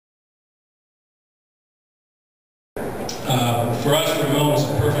For us, Ramon is a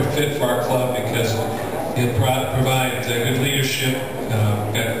perfect fit for our club because he'll provide good leadership.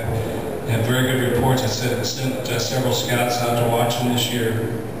 Had very good reports. I sent several scouts out to watch him this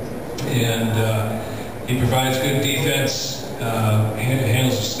year, and he provides good defense,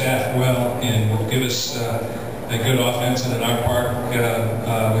 handles the staff well, and will give us a good offense. And in our park, we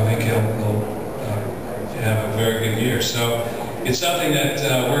think he'll have a very good year. So it's something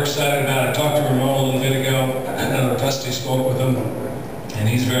that we're excited about. I talked to Ramon a little bit ago. I know Dusty spoke with him, and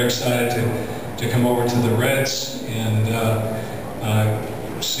he's very excited to come over to the Reds and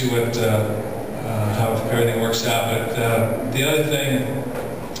see what how everything works out. But the other thing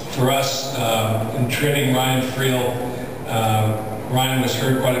for us in trading Ryan Freel, Ryan was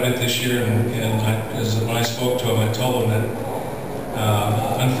hurt quite a bit this year, and when I spoke to him, I told him that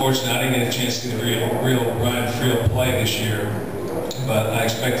unfortunately I didn't get a chance to get a real Ryan Freel play this year, but I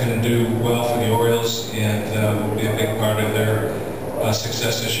expect him to do well for the Orioles and will be a big part of their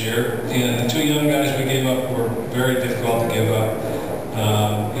success this year. And the two young guys we gave up were very difficult to give up.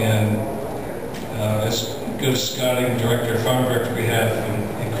 As good a scouting director, farm director we have,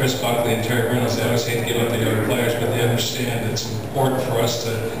 and Chris Buckley and Terry Reynolds, they always hate to give up the younger players, but they understand it's important for us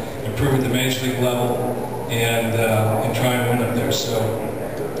to improve at the major league level and try and win up there. So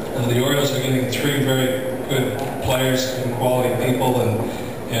the Orioles are getting three very good players and quality people,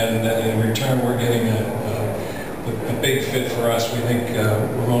 and in return we're getting a big fit for us. We think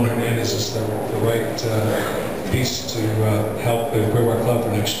Ramon Hernandez is the right piece to help improve our club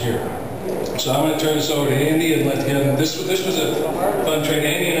for next year. So I'm going to turn this over to Andy and let him. This was a fun trade.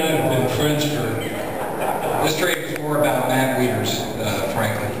 Andy and I have been friends for. This trade was more about Matt Wieters,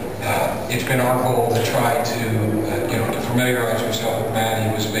 frankly. It's been our goal to try to familiarize yourself with Matt.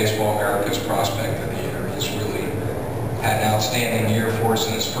 He was Baseball America's prospect of the year. He's really had an outstanding year for us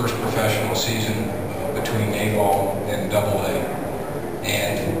in his first professional season between A-ball and AA.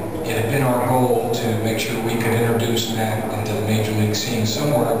 And it had been our goal to make sure we could introduce Matt into the major league scene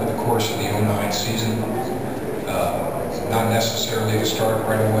somewhere over the course of the '09 season. Not necessarily to start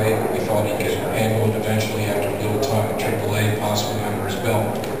right away, but we thought he could handle it eventually after a little time at AAA, possibly under his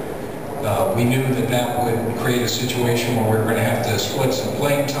belt. We knew that would create a situation where we were going to have to split some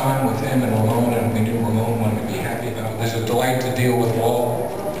playing time with him and Ramon, and we knew Ramon wanted to be happy about it. It was a delight to deal with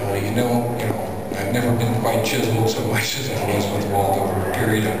Walt. I've never been quite chiseled so much as I was with Walt over a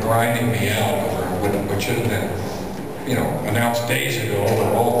period of grinding me out over what should have been, announced days ago.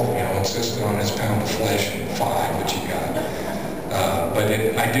 But Walt, insisted on his pound of flesh and 5, which he got. But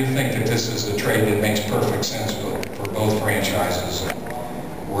I do think that this is a trade that makes perfect sense for both franchises.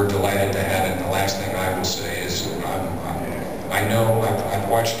 We're delighted to have it. And the last thing I would say is, I know I've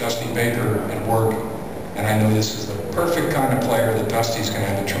watched Dusty Baker at work, and I know this is the perfect kind of player that Dusty's going to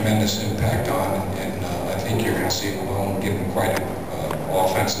have a tremendous impact on, and I think you're going to see Ramon give him quite an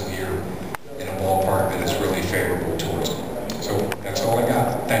offensive year in a ballpark that is really favorable towards him. So that's all I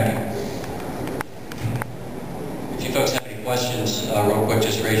got. Thank you. If you folks have any questions, real quick,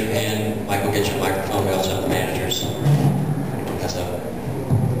 just raise your hand. Mike will get your microphone. We also have the managers. Anyone has a...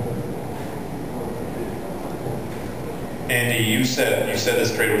 Andy, you said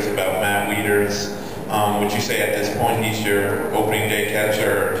this trade was about Matt Wieters. Would you say at this point he's your opening day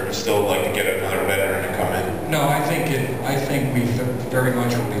catcher, or would you still like to get another veteran to come in? No, I think we very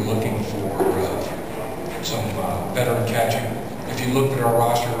much will be looking for some veteran catching. If you look at our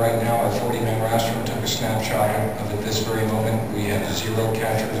roster right now, our 40-man roster, we took a snapshot of it this very moment. We have 0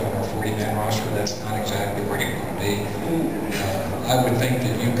 catchers on our 40-man roster. That's not exactly where you want to be. I would think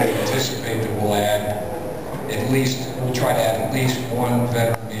that you could anticipate that we'll try to add at least one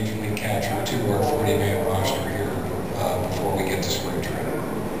veteran major league catcher to our 40-man roster here before we get to spring training.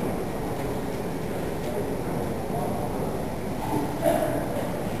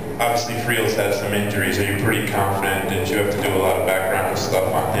 Obviously, Freel's had some injuries. Are you pretty confident that you have to do a lot of background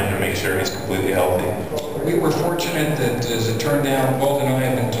stuff on him to make sure he's completely healthy? We were fortunate that, as it turned out, Walt and I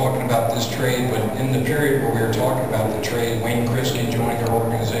have been talking about this trade, but in the period where we were talking about the trade, Wayne Krisky joined our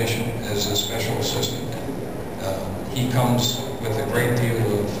organization as a special assistant. He comes with a great deal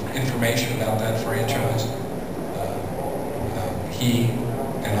of information about that franchise. He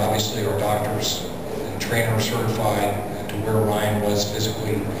and obviously our doctors and trainers certified to where Ryan was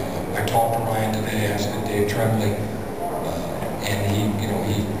physically. I talked to Ryan today, as did Dave Tremblay, and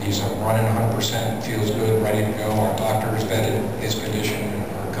he's running 100%, feels good, ready to go. Our doctors vetted his condition,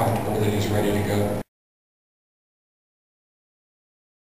 are comfortable that he's ready to go.